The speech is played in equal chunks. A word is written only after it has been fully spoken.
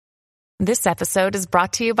This episode is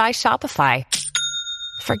brought to you by Shopify.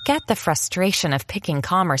 Forget the frustration of picking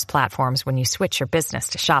commerce platforms when you switch your business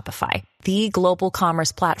to Shopify, the global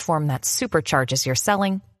commerce platform that supercharges your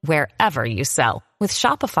selling wherever you sell. With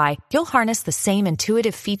Shopify, you'll harness the same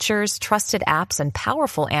intuitive features, trusted apps, and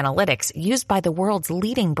powerful analytics used by the world's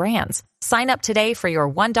leading brands. Sign up today for your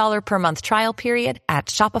 $1 per month trial period at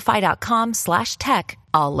shopify.com/tech,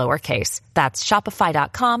 all lowercase. That's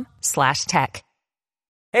shopify.com/tech.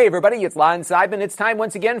 Hey everybody, it's Lon Seidman. It's time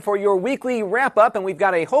once again for your weekly wrap-up, and we've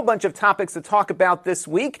got a whole bunch of topics to talk about this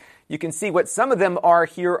week. You can see what some of them are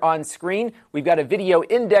here on screen. We've got a video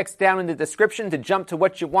index down in the description to jump to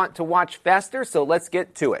what you want to watch faster, so let's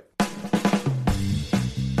get to it.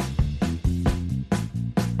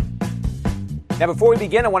 Now, before we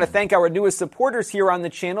begin, I want to thank our newest supporters here on the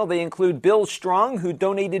channel. They include Bill Strong, who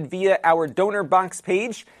donated via our donor box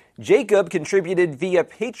page. Jacob contributed via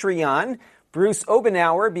Patreon. Bruce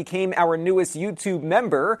Obenauer became our newest YouTube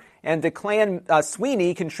member, and Declan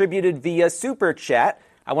Sweeney contributed via Super Chat.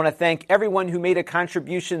 I want to thank everyone who made a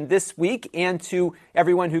contribution this week and to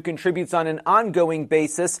everyone who contributes on an ongoing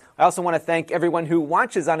basis. I also want to thank everyone who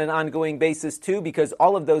watches on an ongoing basis too, because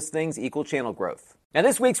all of those things equal channel growth. Now,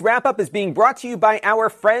 this week's wrap-up is being brought to you by our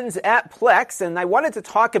friends at Plex, and I wanted to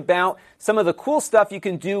talk about some of the cool stuff you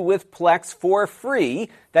can do with Plex for free.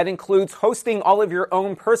 That includes hosting all of your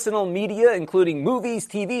own personal media, including movies,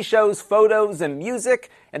 TV shows, photos, and music,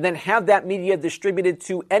 and then have that media distributed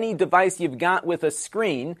to any device you've got with a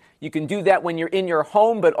screen. You can do that when you're in your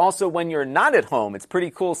home, but also when you're not at home. It's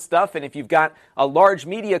pretty cool stuff, and if you've got a large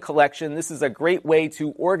media collection, this is a great way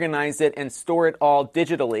to organize it and store it all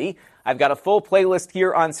digitally. I've got a full playlist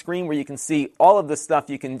here on screen where you can see all of the stuff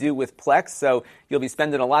you can do with Plex, so you'll be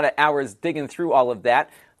spending a lot of hours digging through all of that.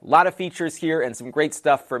 A lot of features here and some great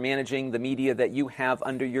stuff for managing the media that you have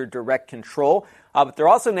under your direct control. But they're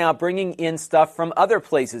also now bringing in stuff from other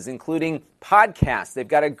places, including podcasts. They've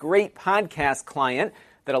got a great podcast client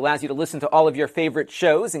that allows you to listen to all of your favorite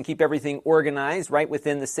shows and keep everything organized right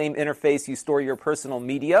within the same interface you store your personal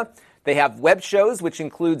media. They have web shows, which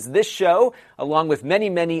includes this show, along with many,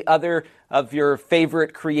 many other of your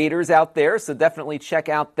favorite creators out there. So definitely check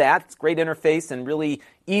out that. It's a great interface and really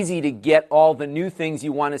easy to get all the new things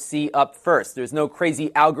you want to see up first. There's no crazy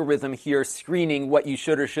algorithm here screening what you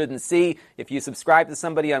should or shouldn't see. If you subscribe to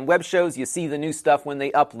somebody on web shows, you see the new stuff when they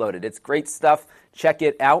upload it. It's great stuff. Check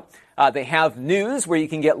it out. They have news where you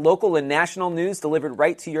can get local and national news delivered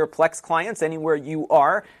right to your Plex clients anywhere you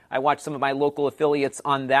are. I watch some of my local affiliates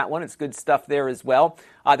on that one. It's good stuff there as well.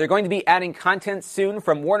 They're going to be adding content soon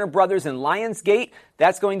from Warner Brothers and Lionsgate.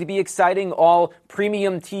 That's going to be exciting. All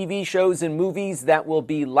premium TV shows and movies that will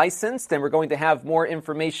be licensed, and we're going to have more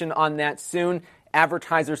information on that soon.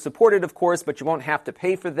 Advertiser supported, of course, but you won't have to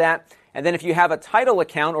pay for that. And then if you have a Tidal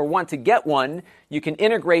account or want to get one, you can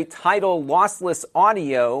integrate Tidal lossless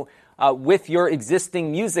audio with your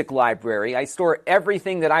existing music library. I store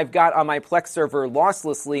everything that I've got on my Plex server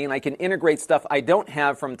losslessly, and I can integrate stuff I don't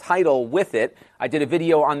have from Tidal with it. I did a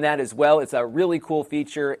video on that as well. It's a really cool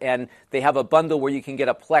feature, and they have a bundle where you can get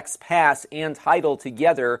a Plex Pass and Tidal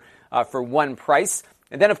together for one price.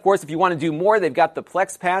 And then, of course, if you want to do more, they've got the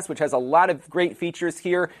Plex Pass, which has a lot of great features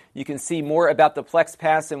here. You can see more about the Plex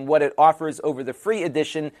Pass and what it offers over the free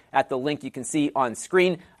edition at the link you can see on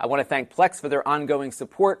screen. I want to thank Plex for their ongoing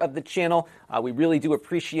support of the channel. We really do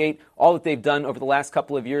appreciate all that they've done over the last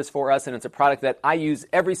couple of years for us, and it's a product that I use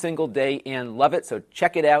every single day and love it, so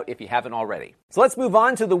check it out if you haven't already. So let's move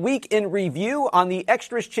on to the week in review. On the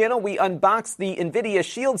Extras channel, we unboxed the NVIDIA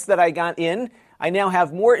Shields that I got in. I now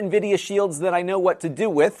have more NVIDIA Shields than I know what to do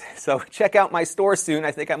with, so check out my store soon.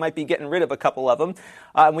 I think I might be getting rid of a couple of them.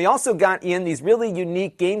 And we also got in these really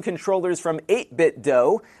unique game controllers from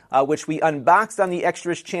 8BitDo, which we unboxed on the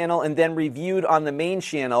Extras channel and then reviewed on the main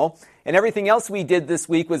channel. And everything else we did this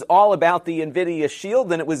week was all about the NVIDIA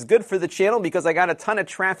Shield, and it was good for the channel because I got a ton of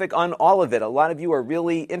traffic on all of it. A lot of you are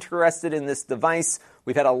really interested in this device.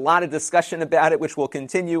 We've had a lot of discussion about it, which will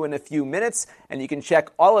continue in a few minutes, and you can check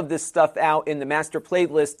all of this stuff out in the master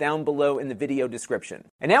playlist down below in the video description.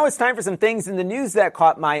 And now it's time for some things in the news that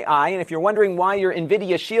caught my eye, and if you're wondering why your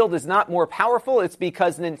NVIDIA Shield is not more powerful, it's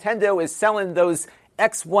because Nintendo is selling those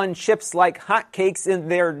X1 chips like hotcakes in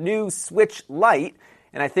their new Switch Lite.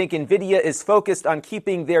 And I think NVIDIA is focused on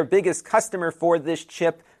keeping their biggest customer for this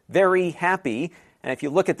chip very happy. And if you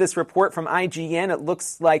look at this report from IGN, it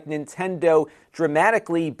looks like Nintendo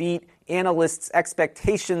dramatically beat analysts'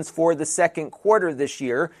 expectations for the second quarter this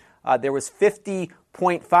year. There was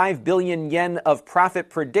 50.5 billion yen of profit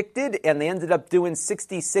predicted, and they ended up doing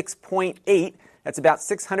 66.8. That's about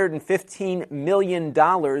 $615 million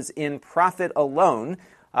in profit alone.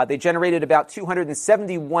 They generated about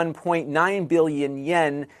 271.9 billion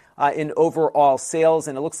yen in overall sales,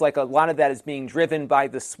 and it looks like a lot of that is being driven by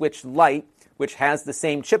the Switch Lite, which has the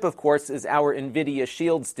same chip, of course, as our NVIDIA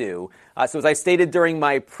Shields do. So as I stated during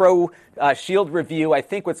my Pro Shield review, I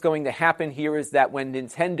think what's going to happen here is that when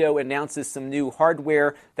Nintendo announces some new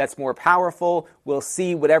hardware that's more powerful, we'll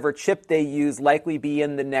see whatever chip they use likely be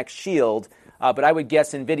in the next Shield. But I would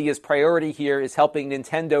guess NVIDIA's priority here is helping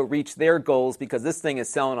Nintendo reach their goals because this thing is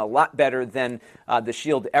selling a lot better than the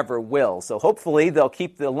Shield ever will. So hopefully they'll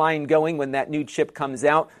keep the line going when that new chip comes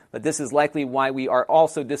out, but this is likely why we are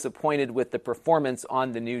also disappointed with the performance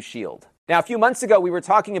on the new Shield. Now, a few months ago, we were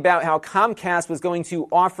talking about how Comcast was going to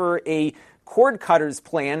offer a cord cutters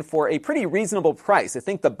plan for a pretty reasonable price. I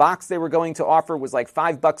think the box they were going to offer was like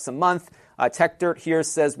 $5 a month. TechDirt here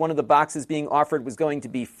says one of the boxes being offered was going to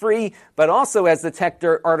be free, but also, as the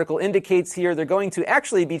TechDirt article indicates here, they're going to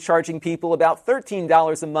actually be charging people about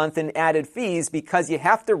 $13 a month in added fees because you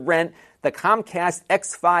have to rent the Comcast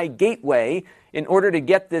Xfi gateway in order to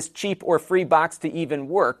get this cheap or free box to even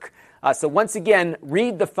work. So once again,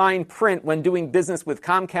 read the fine print when doing business with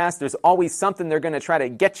Comcast. There's always something they're going to try to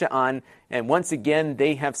get you on, and once again,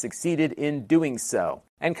 they have succeeded in doing so.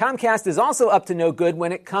 And Comcast is also up to no good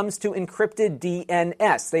when it comes to encrypted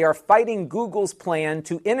DNS. They are fighting Google's plan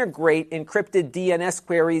to integrate encrypted DNS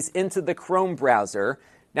queries into the Chrome browser.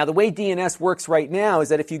 Now, the way DNS works right now is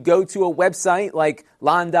that if you go to a website like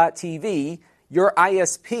LAN.TV, your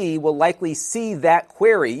ISP will likely see that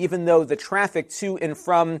query, even though the traffic to and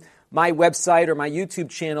from my website or my YouTube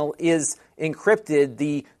channel is encrypted.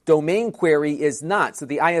 The domain query is not. So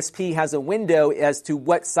the ISP has a window as to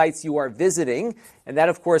what sites you are visiting, and that,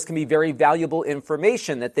 of course, can be very valuable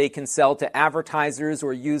information that they can sell to advertisers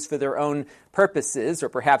or use for their own purposes, or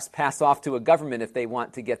perhaps pass off to a government if they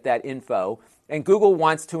want to get that info. And Google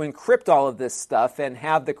wants to encrypt all of this stuff and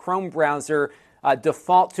have the Chrome browser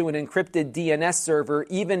default to an encrypted DNS server,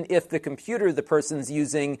 even if the computer the person's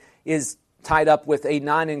using is tied up with a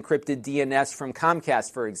non-encrypted DNS from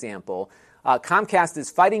Comcast, for example. Comcast is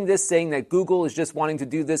fighting this, saying that Google is just wanting to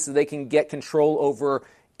do this so they can get control over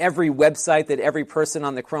every website that every person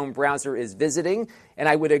on the Chrome browser is visiting. And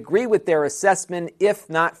I would agree with their assessment if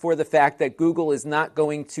not for the fact that Google is not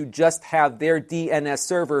going to just have their DNS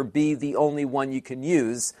server be the only one you can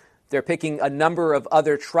use. They're picking a number of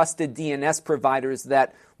other trusted DNS providers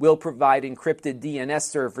that will provide encrypted DNS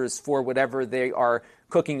servers for whatever they are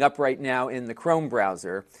cooking up right now in the Chrome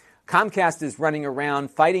browser. Comcast is running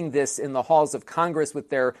around fighting this in the halls of Congress with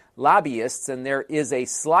their lobbyists, and there is a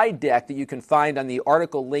slide deck that you can find on the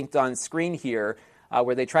article linked on screen here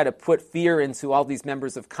where they try to put fear into all these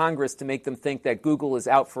members of Congress to make them think that Google is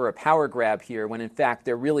out for a power grab here, when in fact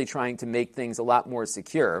they're really trying to make things a lot more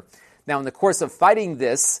secure. Now, in the course of fighting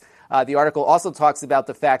this, the article also talks about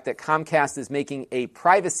the fact that Comcast is making a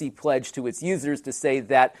privacy pledge to its users to say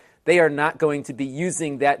that they are not going to be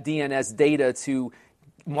using that DNS data to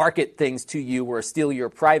market things to you or steal your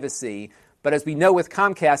privacy. But as we know with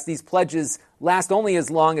Comcast, these pledges last only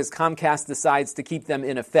as long as Comcast decides to keep them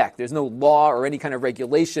in effect. There's no law or any kind of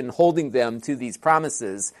regulation holding them to these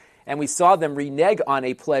promises. And we saw them renege on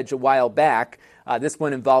a pledge a while back, this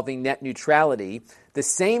one involving net neutrality. The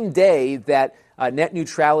same day that net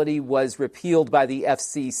neutrality was repealed by the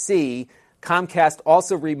FCC, Comcast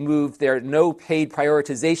also removed their no paid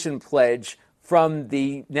prioritization pledge from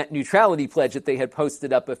the net neutrality pledge that they had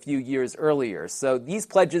posted up a few years earlier. So these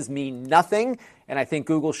pledges mean nothing, and I think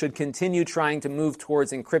Google should continue trying to move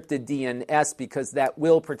towards encrypted DNS because that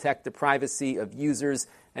will protect the privacy of users,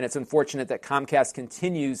 and it's unfortunate that Comcast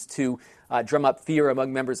continues to drum up fear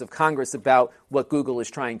among members of Congress about what Google is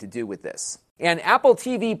trying to do with this. And Apple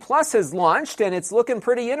TV Plus has launched, and it's looking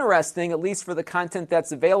pretty interesting, at least for the content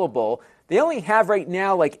that's available. They only have right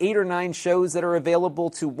now like 8 or 9 shows that are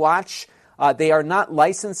available to watch. They are not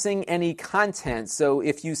licensing any content, so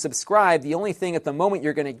if you subscribe, the only thing at the moment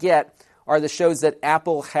you're going to get are the shows that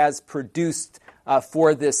Apple has produced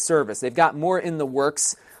for this service. They've got more in the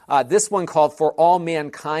works. This one called For All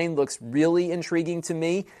Mankind looks really intriguing to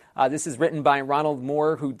me. This is written by Ronald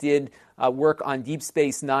Moore, who did work on Deep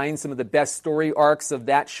Space Nine. Some of the best story arcs of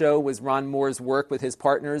that show was Ron Moore's work with his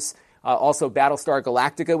partners. Also, Battlestar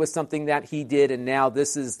Galactica was something that he did, and now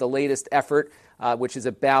this is the latest effort, which is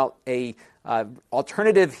about a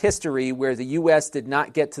alternative history where the U.S. did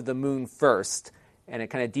not get to the moon first, and it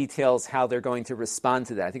kind of details how they're going to respond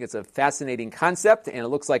to that. I think it's a fascinating concept, and it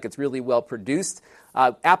looks like it's really well produced.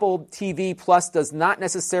 Apple TV Plus does not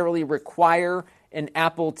necessarily require an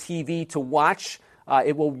Apple TV to watch.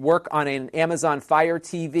 It will work on an Amazon Fire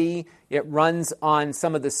TV. It runs on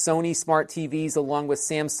some of the Sony smart TVs along with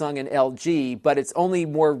Samsung and LG, but it's only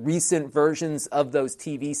more recent versions of those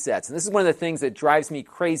TV sets. And this is one of the things that drives me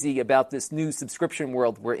crazy about this new subscription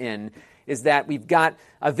world we're in, is that we've got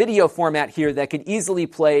a video format here that could easily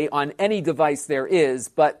play on any device there is,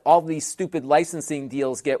 but all these stupid licensing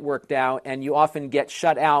deals get worked out, and you often get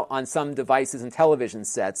shut out on some devices and television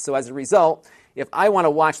sets. So as a result, if I want to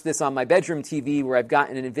watch this on my bedroom TV where I've got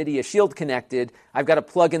an NVIDIA Shield connected, I've got to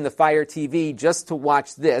plug in the Fire TV just to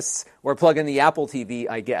watch this, or plug in the Apple TV,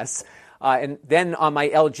 I guess. And then on my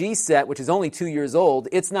LG set, which is only 2 years old,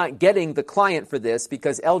 it's not getting the client for this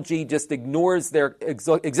because LG just ignores their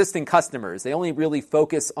existing customers. They only really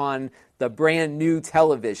focus on the brand new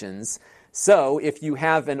televisions. So if you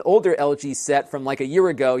have an older LG set from like a year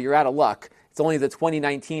ago, you're out of luck. It's only the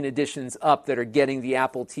 2019 editions up that are getting the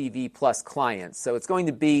Apple TV Plus client. So it's going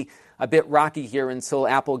to be a bit rocky here until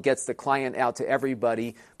Apple gets the client out to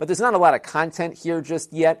everybody. But there's not a lot of content here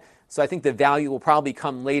just yet. So I think the value will probably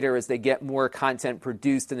come later as they get more content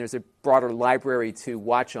produced and there's a broader library to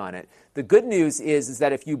watch on it. The good news is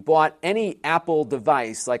that if you bought any Apple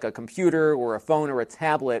device, like a computer or a phone or a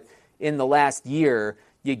tablet in the last year,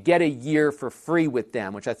 you get a year for free with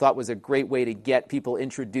them, which I thought was a great way to get people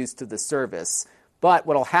introduced to the service. But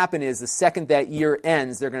what will happen is the second that year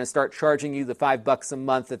ends, they're going to start charging you the $5 a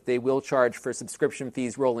month that they will charge for subscription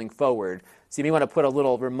fees rolling forward. So you may want to put a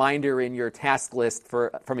little reminder in your task list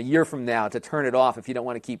from a year from now to turn it off if you don't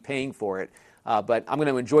want to keep paying for it. But I'm going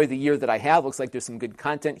to enjoy the year that I have. Looks like there's some good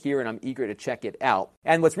content here, and I'm eager to check it out.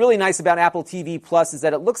 And what's really nice about Apple TV Plus is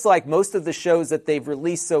that it looks like most of the shows that they've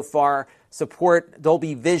released so far support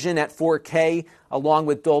Dolby Vision at 4K along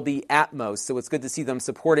with Dolby Atmos. So it's good to see them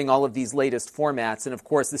supporting all of these latest formats. And of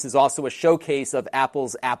course, this is also a showcase of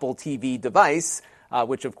Apple's Apple TV device,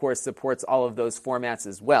 which of course supports all of those formats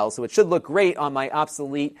as well. So it should look great on my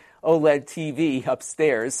obsolete OLED TV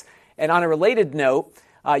upstairs. And on a related note,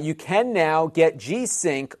 you can now get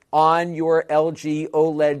G-Sync on your LG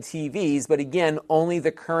OLED TVs, but again, only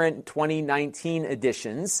the current 2019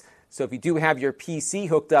 editions. So if you do have your PC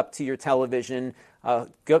hooked up to your television,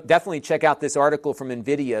 definitely check out this article from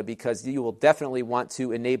NVIDIA because you will definitely want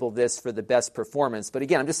to enable this for the best performance. But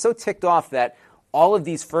again, I'm just so ticked off that all of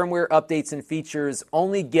these firmware updates and features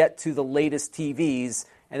only get to the latest TVs,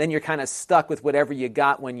 and then you're kind of stuck with whatever you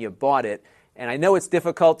got when you bought it. And I know it's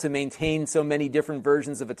difficult to maintain so many different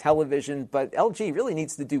versions of a television, but LG really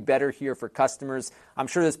needs to do better here for customers. I'm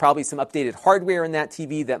sure there's probably some updated hardware in that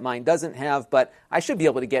TV that mine doesn't have, but I should be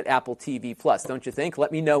able to get Apple TV Plus, don't you think?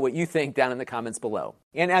 Let me know what you think down in the comments below.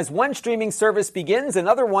 And as one streaming service begins,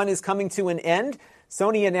 another one is coming to an end.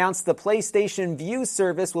 Sony announced the PlayStation Vue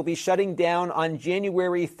service will be shutting down on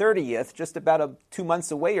January 30th, just about 2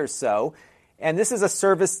 months away or so. And this is a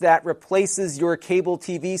service that replaces your cable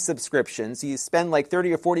TV subscription. So you spend like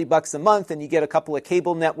 $30 or $40 a month and you get a couple of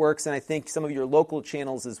cable networks and I think some of your local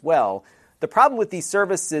channels as well. The problem with these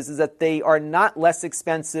services is that they are not less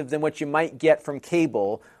expensive than what you might get from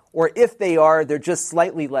cable, or if they are, they're just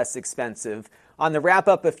slightly less expensive. On the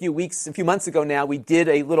wrap-up a few months ago now, we did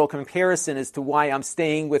a little comparison as to why I'm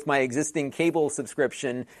staying with my existing cable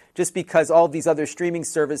subscription, just because all these other streaming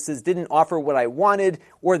services didn't offer what I wanted,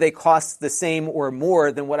 or they cost the same or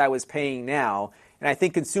more than what I was paying now. And I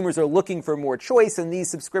think consumers are looking for more choice, and these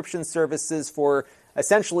subscription services for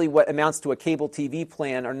essentially what amounts to a cable TV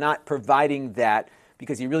plan are not providing that,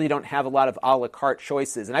 because you really don't have a lot of a la carte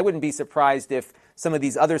choices. And I wouldn't be surprised if some of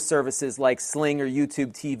these other services like Sling or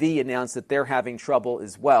YouTube TV announce that they're having trouble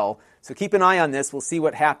as well. So keep an eye on this. We'll see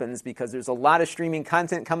what happens because there's a lot of streaming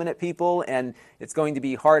content coming at people, and it's going to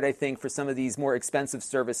be hard, I think, for some of these more expensive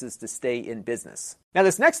services to stay in business. Now,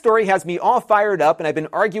 this next story has me all fired up, and I've been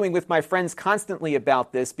arguing with my friends constantly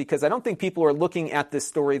about this because I don't think people are looking at this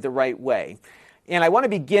story the right way. And I want to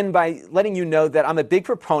begin by letting you know that I'm a big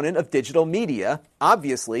proponent of digital media,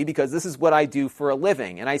 obviously, because this is what I do for a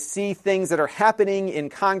living. And I see things that are happening in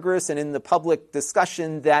Congress and in the public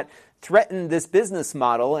discussion that threaten this business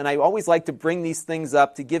model. And I always like to bring these things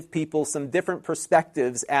up to give people some different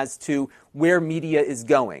perspectives as to where media is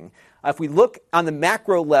going. If we look on the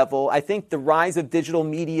macro level, I think the rise of digital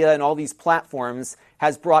media and all these platforms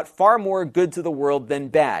has brought far more good to the world than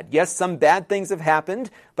bad. Yes, some bad things have happened,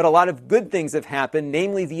 but a lot of good things have happened,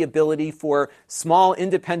 namely the ability for small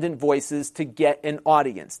independent voices to get an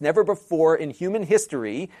audience. Never before in human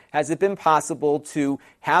history has it been possible to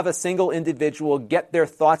have a single individual get their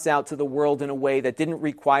thoughts out to the world in a way that didn't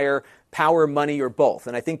require power, money, or both.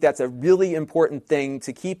 And I think that's a really important thing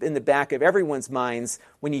to keep in the back of everyone's minds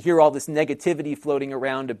when you hear all this negativity floating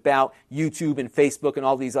around about YouTube and Facebook and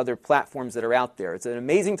all these other platforms that are out there. It's an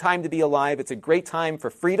amazing time to be alive. It's a great time for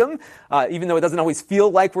freedom. Even though it doesn't always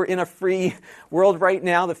feel like we're in a free world right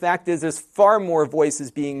now, the fact is there's far more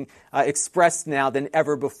voices being expressed now than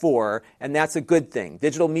ever before, and that's a good thing.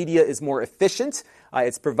 Digital media is more efficient.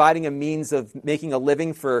 It's providing a means of making a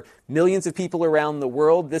living for millions of people around the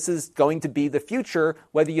world. This is going to be the future,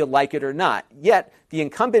 whether you like it or not. Yet, the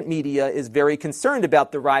incumbent media is very concerned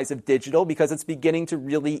about the rise of digital because it's beginning to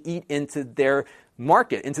really eat into their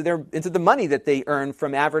market, into the money that they earn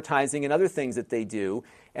from advertising and other things that they do.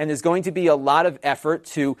 And there's going to be a lot of effort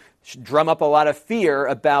to drum up a lot of fear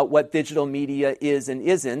about what digital media is and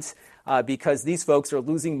isn't. Because these folks are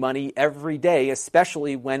losing money every day,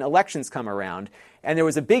 especially when elections come around. And there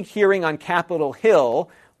was a big hearing on Capitol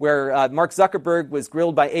Hill where Mark Zuckerberg was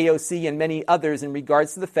grilled by AOC and many others in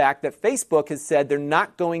regards to the fact that Facebook has said they're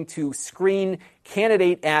not going to screen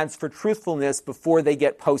candidate ads for truthfulness before they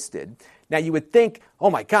get posted. Now, you would think, oh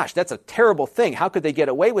my gosh, that's a terrible thing. How could they get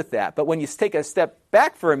away with that? But when you take a step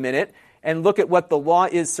back for a minute and look at what the law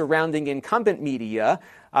is surrounding incumbent media,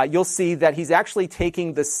 you'll see that he's actually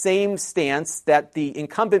taking the same stance that the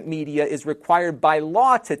incumbent media is required by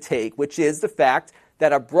law to take, which is the fact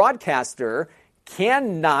that a broadcaster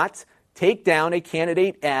cannot take down a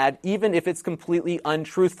candidate ad even if it's completely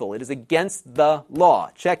untruthful. It is against the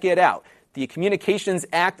law. Check it out. The Communications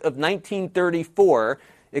Act of 1934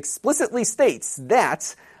 explicitly states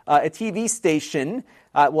that a TV station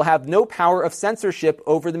will have no power of censorship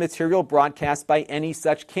over the material broadcast by any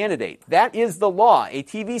such candidate. That is the law. A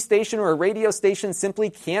TV station or a radio station simply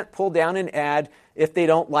can't pull down an ad if they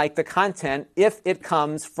don't like the content, if it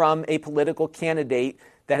comes from a political candidate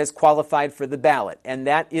that has qualified for the ballot. And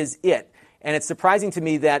that is it. And it's surprising to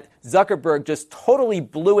me that Zuckerberg just totally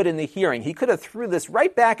blew it in the hearing. He could have threw this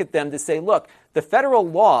right back at them to say, look, the federal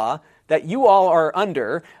law that you all are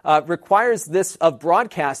under requires this of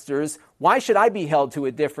broadcasters. Why should I be held to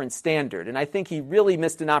a different standard? And I think he really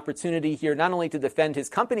missed an opportunity here not only to defend his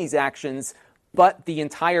company's actions, but the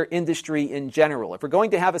entire industry in general. If we're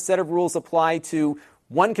going to have a set of rules apply to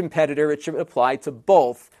one competitor, it should apply to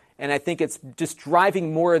both. And I think it's just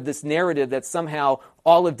driving more of this narrative that somehow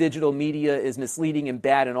all of digital media is misleading and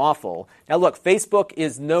bad and awful. Now, look, Facebook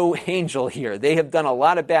is no angel here. They have done a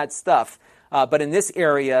lot of bad stuff. But in this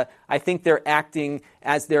area, I think they're acting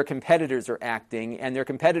as their competitors are acting, and their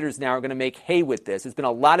competitors now are going to make hay with this. There's been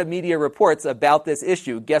a lot of media reports about this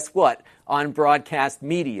issue. Guess what? On broadcast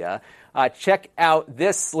media. Check out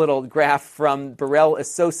this little graph from Burrell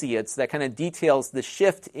Associates that kind of details the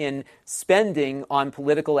shift in spending on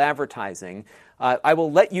political advertising. I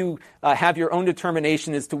will let you have your own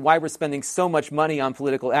determination as to why we're spending so much money on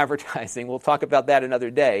political advertising. We'll talk about that another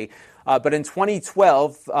day. But in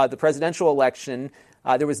 2012, the presidential election,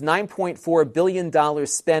 there was $9.4 billion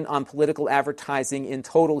spent on political advertising in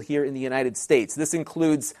total here in the United States. This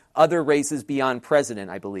includes other races beyond president,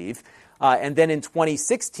 I believe. And then in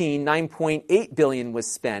 2016, $9.8 billion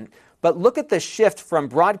was spent. But look at the shift from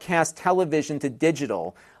broadcast television to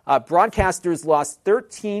digital. Broadcasters lost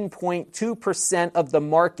 13.2% of the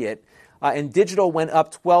market, and digital went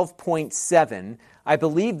up 12.7%. I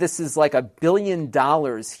believe this is like $1 billion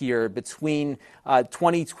here between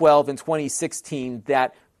 2012 and 2016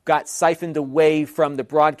 that got siphoned away from the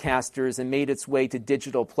broadcasters and made its way to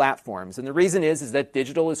digital platforms. And the reason is that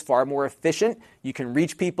digital is far more efficient. You can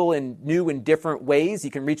reach people in new and different ways.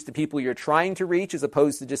 You can reach the people you're trying to reach as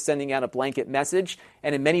opposed to just sending out a blanket message.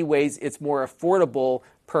 And in many ways, it's more affordable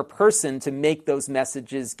per person to make those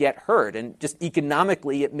messages get heard. And just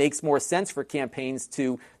economically, it makes more sense for campaigns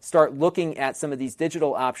to start looking at some of these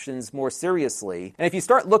digital options more seriously. And if you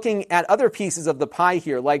start looking at other pieces of the pie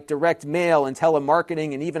here, like direct mail and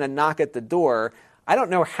telemarketing and even a knock at the door, I don't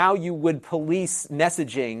know how you would police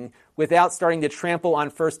messaging without starting to trample on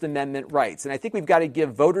First Amendment rights. And I think we've got to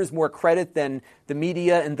give voters more credit than the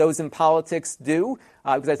media and those in politics do,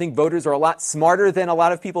 because I think voters are a lot smarter than a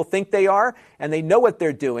lot of people think they are, and they know what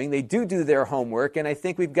they're doing. They do their homework, and I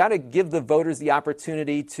think we've got to give the voters the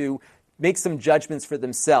opportunity to make some judgments for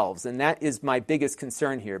themselves, and that is my biggest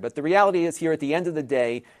concern here. But the reality is here at the end of the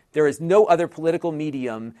day, there is no other political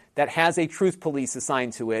medium that has a truth police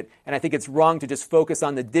assigned to it, and I think it's wrong to just focus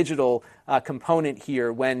on the digital component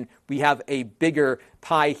here when we have a bigger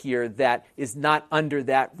pie here that is not under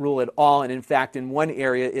that rule at all, and in fact, in one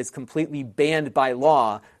area is completely banned by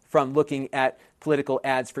law from looking at political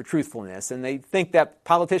ads for truthfulness. And they think that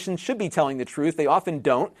politicians should be telling the truth. They often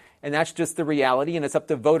don't, and that's just the reality, and it's up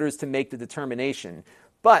to voters to make the determination.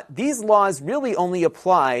 But these laws really only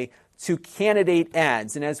apply to candidate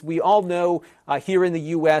ads. And as we all know, here in the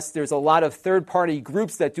U.S., there's a lot of third-party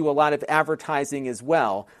groups that do a lot of advertising as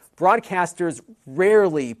well. Broadcasters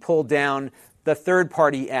rarely pull down the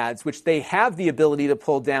third-party ads, which they have the ability to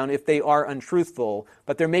pull down if they are untruthful,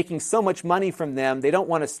 but they're making so much money from them, they don't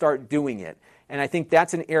want to start doing it. And I think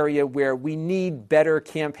that's an area where we need better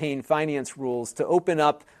campaign finance rules to open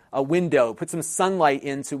up a window, put some sunlight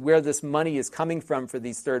into where this money is coming from for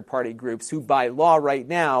these third-party groups who, by law right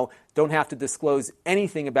now, don't have to disclose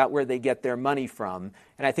anything about where they get their money from.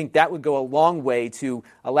 And I think that would go a long way to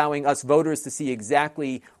allowing us voters to see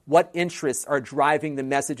exactly what interests are driving the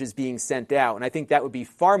messages being sent out. And I think that would be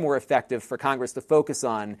far more effective for Congress to focus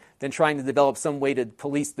on than trying to develop some way to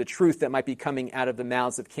police the truth that might be coming out of the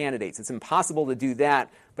mouths of candidates. It's impossible to do that,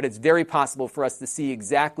 but it's very possible for us to see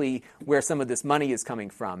exactly where some of this money is coming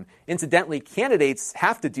from. Incidentally, candidates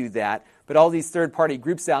have to do that, but all these third-party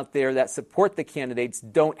groups out there that support the candidates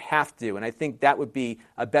don't have to, and I think that would be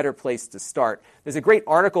a better place to start. There's a great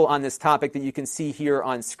article on this topic that you can see here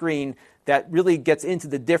on screen that really gets into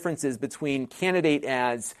the differences between candidate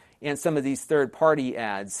ads and some of these third-party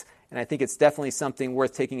ads. And I think it's definitely something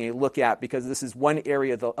worth taking a look at because this is one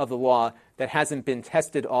area of the law that hasn't been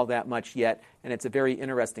tested all that much yet, and it's a very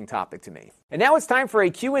interesting topic to me. And now it's time for a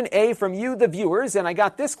Q&A from you, the viewers, and I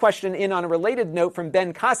got this question in on a related note from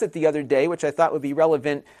Ben Cossett the other day, which I thought would be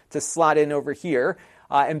relevant to slot in over here.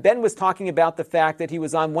 And Ben was talking about the fact that he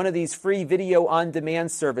was on one of these free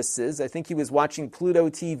video-on-demand services. I think he was watching Pluto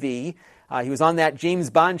TV. He was on that James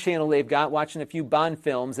Bond channel they've got, watching a few Bond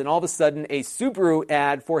films, and all of a sudden a Subaru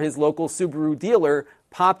ad for his local Subaru dealer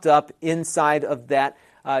popped up inside of that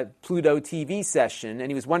Pluto TV session,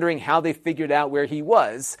 and he was wondering how they figured out where he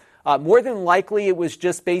was. More than likely, it was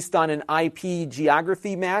just based on an IP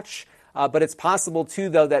geography match. But it's possible, too,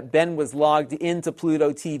 though, that Ben was logged into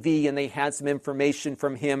Pluto TV and they had some information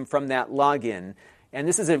from him from that login. And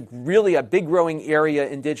this is really a big growing area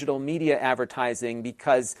in digital media advertising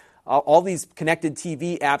because all these connected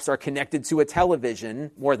TV apps are connected to a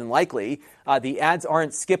television, more than likely. The ads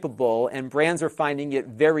aren't skippable, and brands are finding it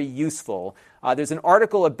very useful. There's an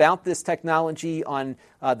article about this technology on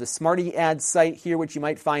the Smarty Ads site here, which you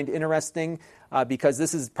might find interesting. Because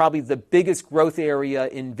this is probably the biggest growth area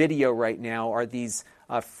in video right now are these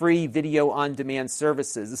free video on-demand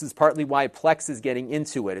services. This is partly why Plex is getting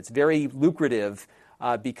into it. It's very lucrative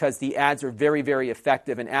because the ads are very, very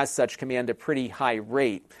effective and as such command a pretty high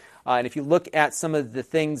rate. And if you look at some of the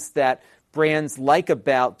things that brands like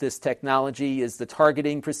about this technology is the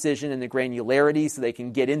targeting precision and the granularity so they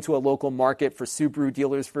can get into a local market for Subaru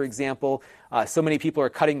dealers, for example. So many people are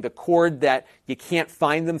cutting the cord that you can't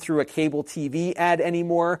find them through a cable TV ad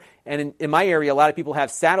anymore. And in my area, a lot of people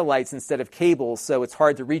have satellites instead of cable, so it's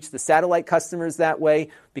hard to reach the satellite customers that way.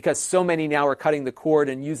 Because so many now are cutting the cord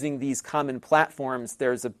and using these common platforms,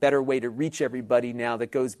 there's a better way to reach everybody now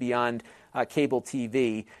that goes beyond cable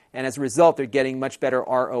TV. And as a result, they're getting much better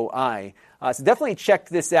ROI. So definitely check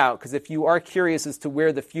this out, because if you are curious as to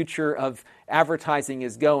where the future of advertising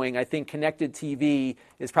is going, I think connected TV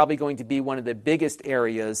is probably going to be one of the biggest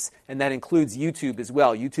areas, and that includes YouTube as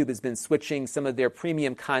well. YouTube has been switching some of their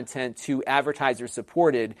premium content to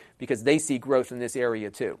advertiser-supported because they see growth in this area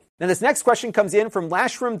too. Now this next question comes in from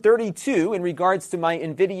Lashroom32 in regards to my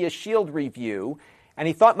NVIDIA Shield review. And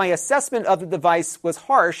he thought my assessment of the device was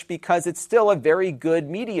harsh because it's still a very good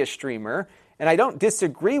media streamer. And I don't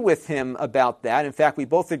disagree with him about that. In fact, we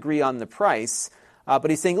both agree on the price. But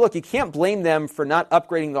he's saying, look, you can't blame them for not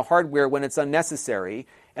upgrading the hardware when it's unnecessary.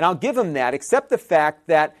 And I'll give him that, except the fact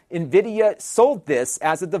that NVIDIA sold this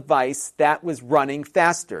as a device that was running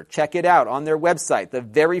faster. Check it out on their website. The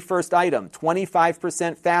very first item,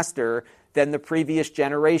 25% faster than the previous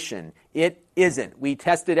generation. It isn't. We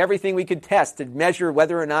tested everything we could test to measure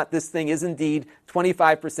whether or not this thing is indeed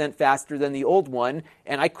 25% faster than the old one,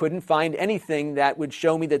 and I couldn't find anything that would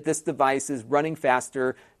show me that this device is running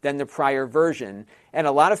faster than the prior version. And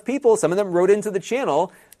a lot of people, some of them wrote into the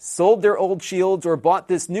channel, sold their old Shields or bought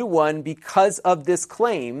this new one because of this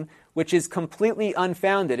claim, which is completely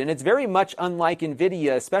unfounded. And it's very much unlike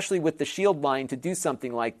NVIDIA, especially with the Shield line, to do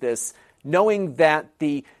something like this, knowing that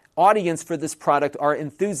the audience for this product are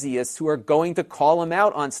enthusiasts who are going to call them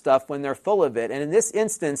out on stuff when they're full of it. And in this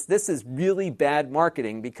instance, this is really bad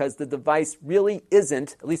marketing because the device really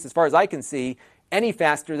isn't, at least as far as I can see, any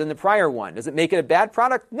faster than the prior one. Does it make it a bad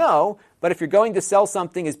product? No. But if you're going to sell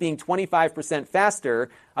something as being 25% faster,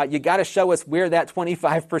 you got to show us where that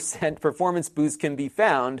 25% performance boost can be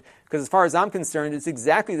found. Because as far as I'm concerned, it's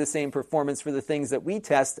exactly the same performance for the things that we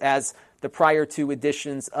test as the prior two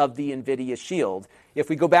editions of the NVIDIA Shield. If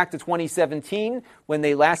we go back to 2017, when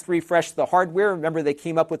they last refreshed the hardware, remember they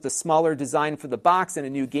came up with the smaller design for the box and a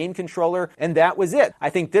new game controller, and that was it. I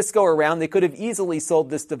think this go around, they could have easily sold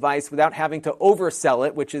this device without having to oversell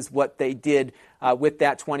it, which is what they did with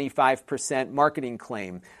that 25% marketing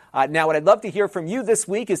claim. Now, what I'd love to hear from you this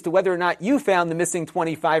week is to whether or not you found the missing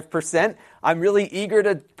 25%. I'm really eager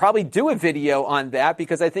to probably do a video on that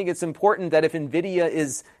because I think it's important that if NVIDIA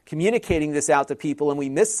is communicating this out to people and we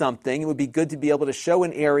miss something, it would be good to be able to show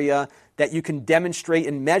an area that you can demonstrate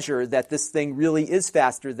and measure that this thing really is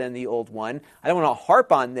faster than the old one. I don't want to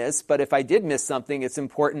harp on this, but if I did miss something, it's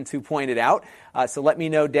important to point it out. So let me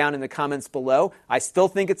know down in the comments below. I still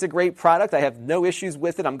think it's a great product. I have no issues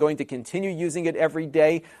with it. I'm going to continue using it every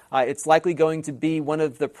day. It's likely going to be one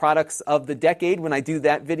of the products of the decade when I do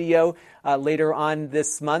that video later on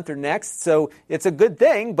this month or next. So it's a good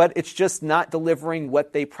thing, but it's just not delivering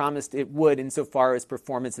what they promised it would insofar as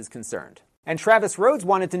performance is concerned. And Travis Rhodes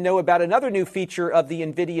wanted to know about another new feature of the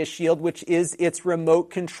NVIDIA Shield, which is its remote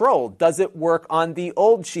control. Does it work on the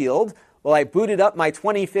old Shield? Well, I booted up my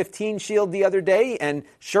 2015 Shield the other day, and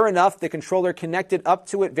sure enough, the controller connected up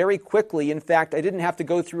to it very quickly. In fact, I didn't have to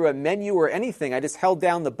go through a menu or anything. I just held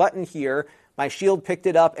down the button here. My Shield picked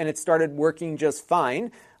it up, and it started working just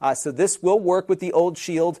fine. So this will work with the old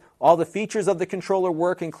Shield. All the features of the controller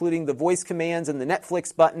work, including the voice commands and the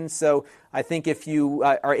Netflix button. So I think if you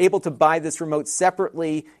are able to buy this remote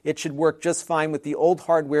separately, it should work just fine with the old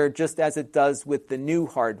hardware, just as it does with the new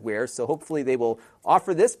hardware. So hopefully they will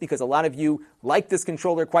offer this because a lot of you like this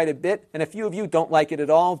controller quite a bit, and a few of you don't like it at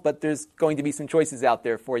all, but there's going to be some choices out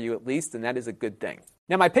there for you at least, and that is a good thing.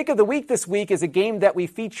 Now, my pick of the week this week is a game that we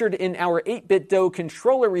featured in our 8BitDo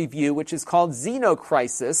controller review, which is called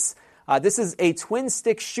Xenocrisis. This is a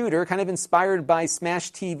twin-stick shooter, kind of inspired by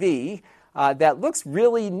Smash TV, that looks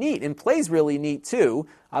really neat and plays really neat, too.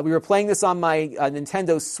 We were playing this on my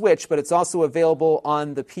Nintendo Switch, but it's also available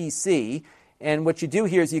on the PC. And what you do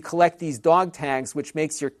here is you collect these dog tags, which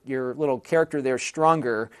makes your little character there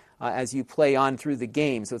stronger as you play on through the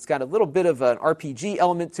game. So it's got a little bit of an RPG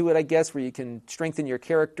element to it, I guess, where you can strengthen your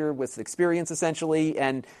character with experience, essentially,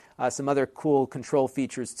 and some other cool control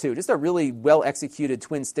features, too. Just a really well-executed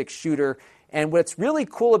twin-stick shooter. And what's really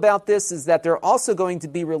cool about this is that they're also going to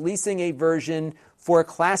be releasing a version for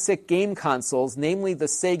classic game consoles, namely the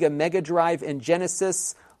Sega Mega Drive and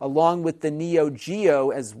Genesis, along with the Neo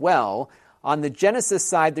Geo as well. On the Genesis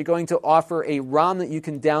side, they're going to offer a ROM that you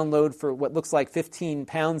can download for what looks like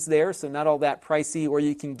 £15 there, so not all that pricey, or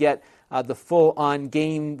you can get the full-on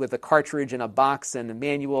game with a cartridge and a box and a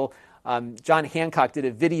manual. John Hancock did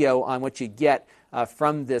a video on what you get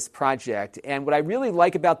from this project. And what I really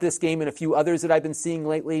like about this game and a few others that I've been seeing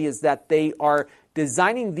lately is that they are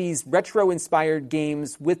designing these retro-inspired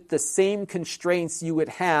games with the same constraints you would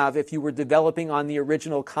have if you were developing on the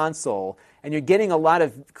original console. And you're getting a lot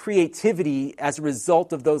of creativity as a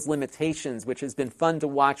result of those limitations, which has been fun to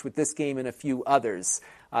watch with this game and a few others.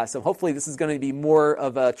 So hopefully this is going to be more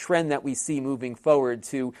of a trend that we see moving forward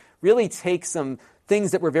to really take some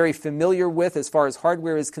things that we're very familiar with as far as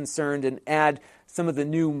hardware is concerned and add some of the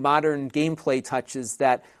new modern gameplay touches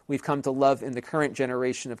that we've come to love in the current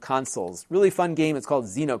generation of consoles. Really fun game. It's called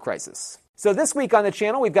Xenocrisis. So this week on the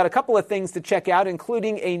channel, we've got a couple of things to check out,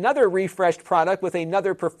 including another refreshed product with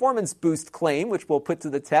another performance boost claim, which we'll put to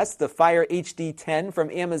the test, the Fire HD 10 from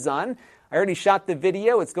Amazon. I already shot the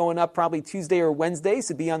video. It's going up probably Tuesday or Wednesday,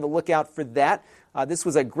 so be on the lookout for that. This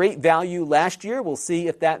was a great value last year. We'll see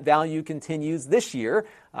if that value continues this year.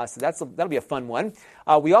 So that'll be a fun one.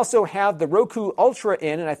 We also have the Roku Ultra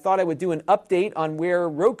in, and I thought I would do an update on where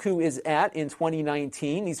Roku is at in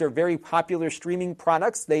 2019. These are very popular streaming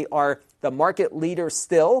products. They are the market leader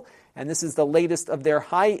still, and this is the latest of their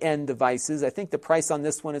high-end devices. I think the price on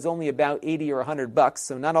this one is only about $80 or $100,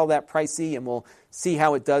 so not all that pricey, and we'll see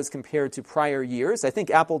how it does compared to prior years. I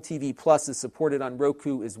think Apple TV Plus is supported on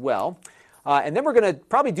Roku as well. And then we're going to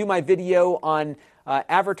probably do my video on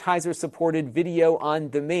advertiser-supported video on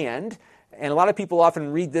demand. And a lot of people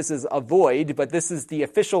often read this as AVOID, but this is the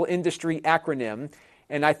official industry acronym.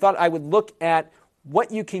 And I thought I would look at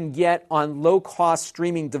what you can get on low-cost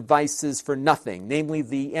streaming devices for nothing, namely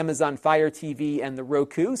the Amazon Fire TV and the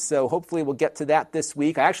Roku. So hopefully we'll get to that this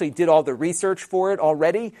week. I actually did all the research for it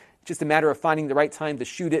already. Just a matter of finding the right time to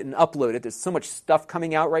shoot it and upload it. There's so much stuff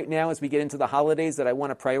coming out right now as we get into the holidays that I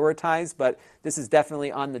want to prioritize, but this is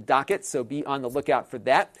definitely on the docket, so be on the lookout for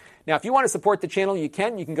that. Now, if you want to support the channel, you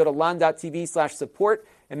can. You can go to lon.tv/support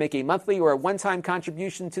and make a monthly or a one-time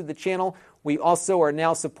contribution to the channel. We also are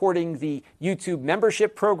now supporting the YouTube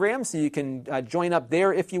membership program, so you can join up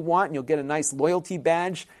there if you want, and you'll get a nice loyalty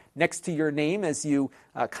badge next to your name as you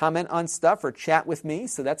comment on stuff or chat with me.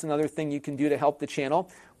 So that's another thing you can do to help the channel.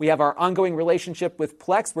 We have our ongoing relationship with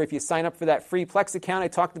Plex, where if you sign up for that free Plex account I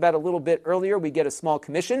talked about a little bit earlier, we get a small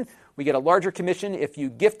commission. We get a larger commission if you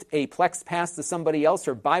gift a Plex pass to somebody else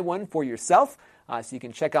or buy one for yourself. So you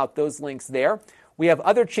can check out those links there. We have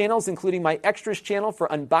other channels, including my Extras channel for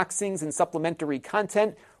unboxings and supplementary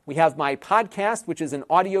content. We have my podcast, which is an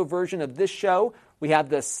audio version of this show. We have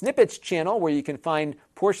the Snippets channel, where you can find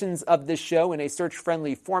portions of this show in a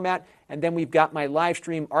search-friendly format. And then we've got my live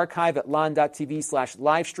stream archive at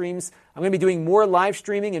lon.tv/livestreams. I'm going to be doing more live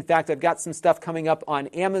streaming. In fact, I've got some stuff coming up on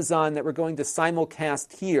Amazon that we're going to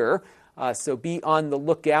simulcast here. So be on the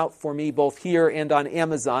lookout for me both here and on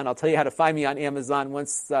Amazon. I'll tell you how to find me on Amazon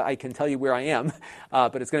once I can tell you where I am.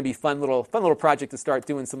 But it's going to be a fun little project to start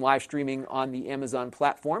doing some live streaming on the Amazon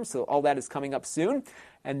platform. So all that is coming up soon.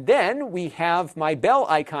 And then we have my bell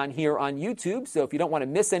icon here on YouTube. So if you don't want to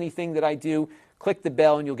miss anything that I do, click the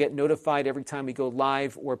bell and you'll get notified every time we go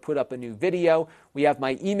live or put up a new video. We have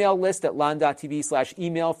my email list at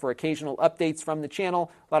lon.tv/email for occasional updates from the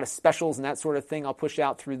channel. A lot of specials and that sort of thing I'll push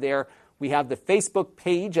out through there. We have the Facebook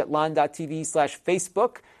page at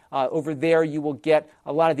lon.tv/Facebook. Over there you will get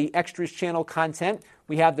a lot of the Extras channel content.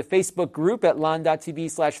 We have the Facebook group at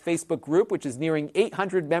lon.tv/Facebook group, which is nearing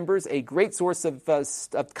 800 members, a great source of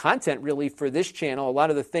content really for this channel. A lot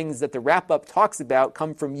of the things that the wrap-up talks about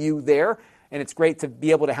come from you there. And it's great to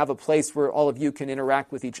be able to have a place where all of you can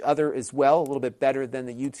interact with each other as well, a little bit better than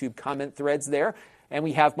the YouTube comment threads there. And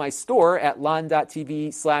we have my store at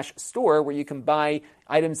lon.tv/store, where you can buy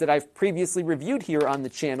items that I've previously reviewed here on the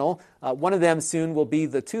channel. One of them soon will be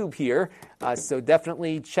the tube here. So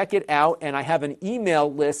definitely check it out. And I have an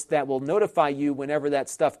email list that will notify you whenever that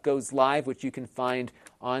stuff goes live, which you can find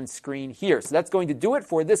on screen here. So that's going to do it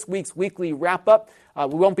for this week's weekly wrap-up.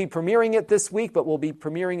 We won't be premiering it this week, but we'll be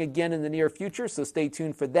premiering again in the near future, so stay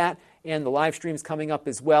tuned for that. And the live stream's coming up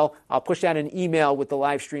as well. I'll push out an email with the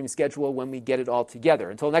live stream schedule when we get it all together.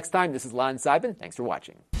 Until next time, this is Lon Seidman. Thanks for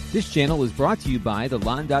watching. This channel is brought to you by the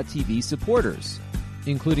Lon.TV supporters,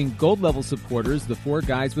 including gold-level supporters, the Four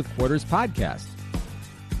Guys with Quarters podcast,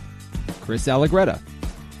 Chris Allegretta,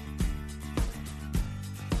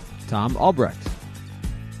 Tom Albrecht,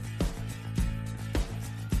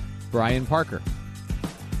 Brian Parker,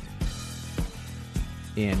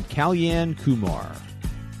 and Kalyan Kumar.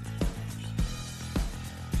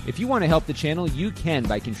 If you want to help the channel, you can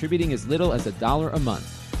by contributing as little as $1 a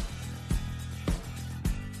month.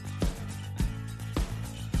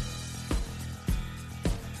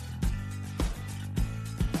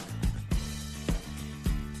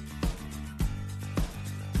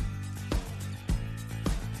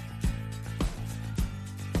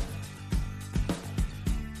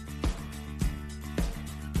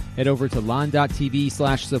 Head over to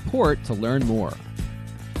lon.tv/support to learn more.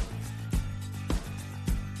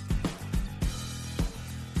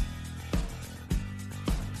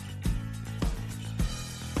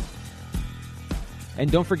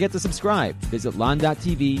 And don't forget to subscribe. Visit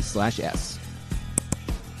lon.tv/s.